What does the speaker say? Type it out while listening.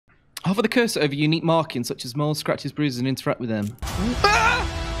Hover the cursor over unique markings such as moles, scratches, bruises, and interact with them. Ah!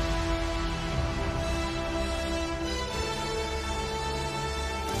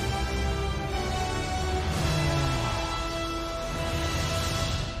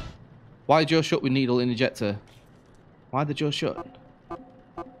 Why jaw shut with needle in ejector? Why the jaw shut?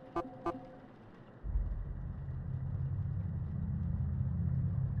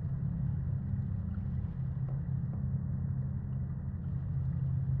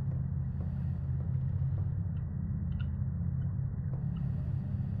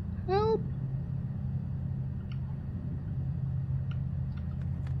 Help!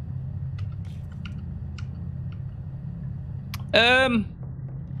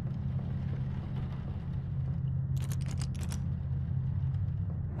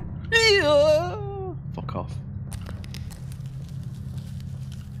 Yeah. Fuck off.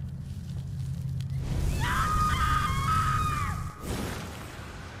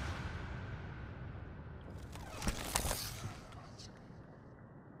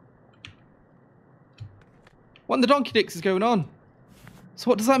 What in the donkey dicks is going on? So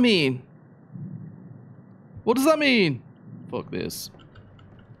what does that mean? What does that mean? Fuck this.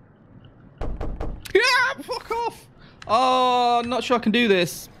 Yeah, fuck off. Oh, I'm not sure I can do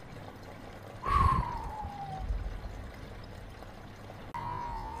this.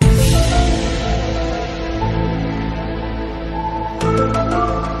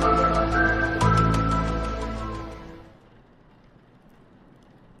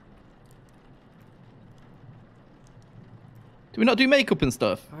 Do we not do makeup and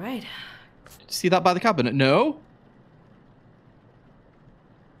stuff? All right. Did you see that by the cabinet? No?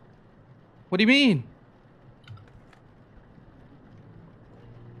 What do you mean?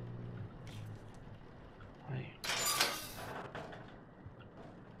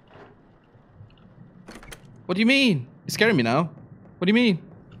 What do you mean? You're scaring me now. What do you mean?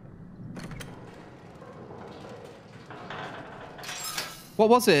 What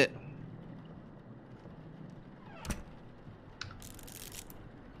was it?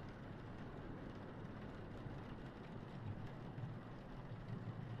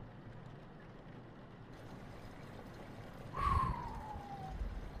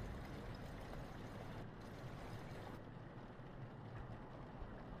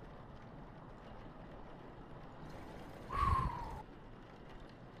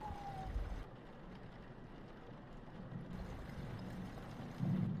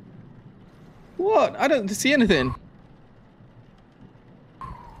 What? I don't see anything.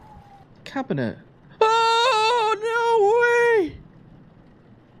 Cabinet. Oh, no way!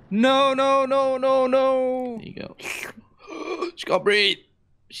 No, no, no, no, no. There you go. She can't breathe.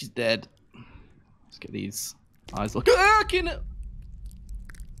 She's dead. Let's get these eyes looking.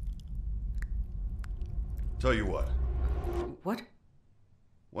 Tell you what. What?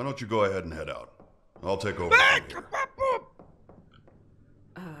 Why don't you go ahead and head out? I'll take over from here.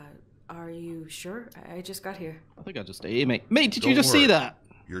 Are you sure? I just got here. I think I just ate, mate. Mate, did you Don't just worry. see that?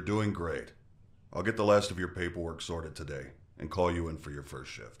 You're doing great. I'll get the last of your paperwork sorted today and call you in for your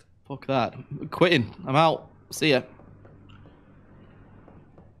first shift. Fuck that. I'm quitting. I'm out. See ya.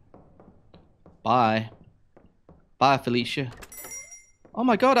 Bye. Bye, Felicia. Oh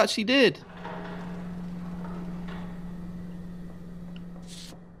my god, I actually did.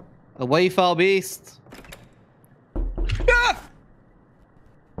 Away, foul beast. Ah!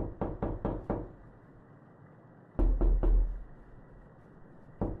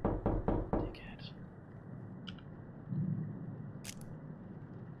 Dickhead.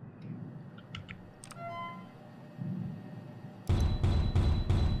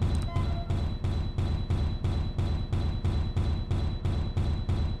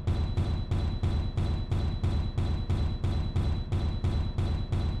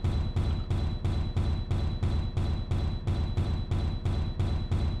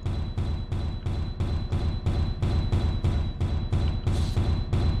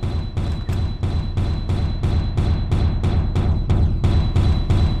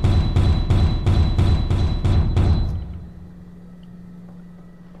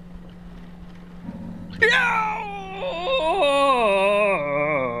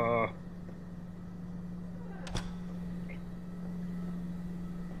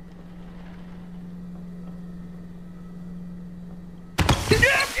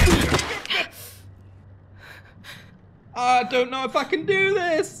 I don't know if I can do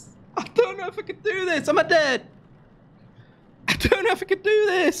this. I don't know if I can do this. Am I dead? I don't know if I can do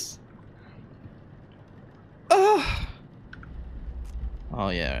this. Oh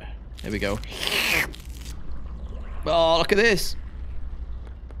yeah. Here we go. Oh, look at this.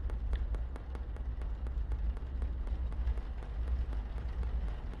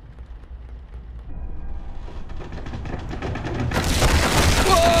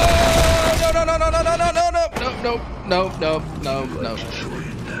 No.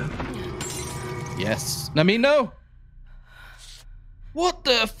 Yes. I mean, no. What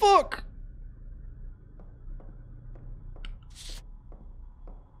the fuck?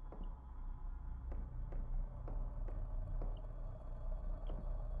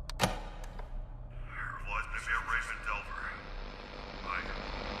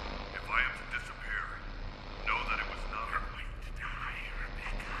 If I am to disappear, know that it was not her.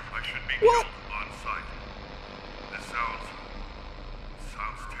 I should be killed on sight. This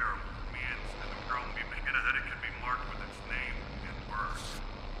sounds terrible to me, and the girl will be making that it can be marked with its name and birth.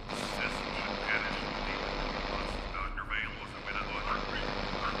 This should vanish with me. Dr. Vale was a bit of a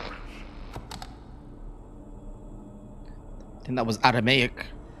I think that was Aramaic.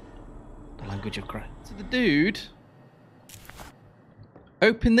 The language of Christ. So the dude.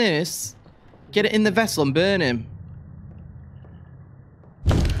 Open this, get it in the vessel and burn him.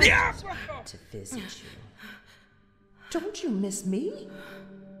 Yeah! To visit you. Don't you miss me?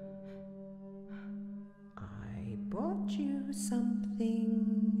 I brought you something.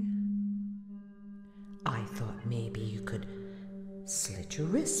 I thought maybe you could slit your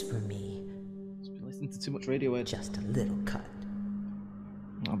wrist for me. Just been listening to too much Radiohead. Just a little cut.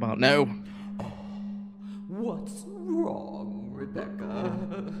 How about no? What's wrong, Rebecca?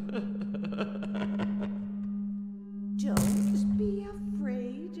 Don't be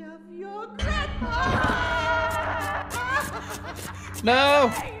afraid of your grandma.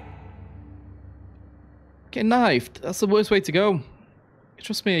 No! Get knifed. That's the worst way to go.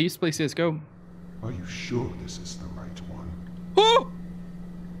 Trust me, I used to play CSGO. Are you sure this is the right one? Oh!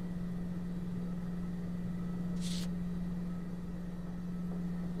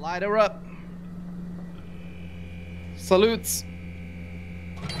 Light her up. Salutes.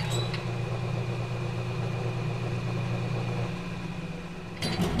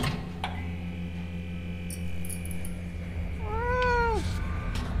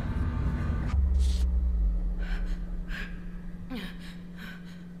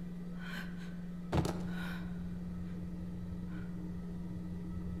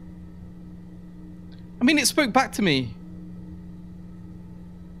 I mean, it spoke back to me.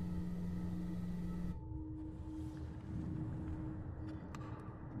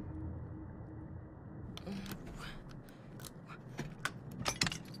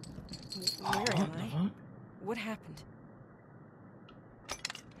 Where am I? What happened?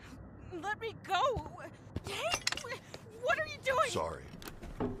 Let me go! Hey! What are you doing? Sorry.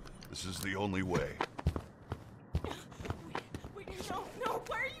 This is the only way. Wait, no,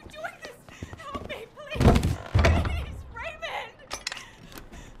 why are you doing this? Help me, please! Please, Raymond!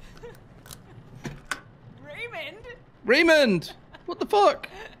 Raymond? Raymond! What the fuck?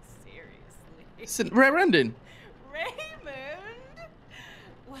 Seriously? It's a rare ending. Raymond?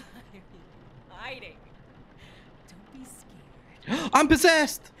 Why are you hiding? Don't be scared. I'm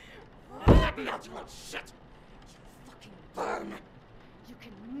possessed! Let me out, you little shit! You fucking burn! You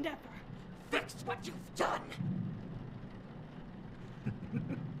can never fix what you've done!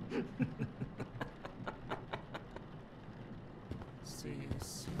 See you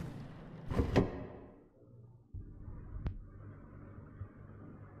soon.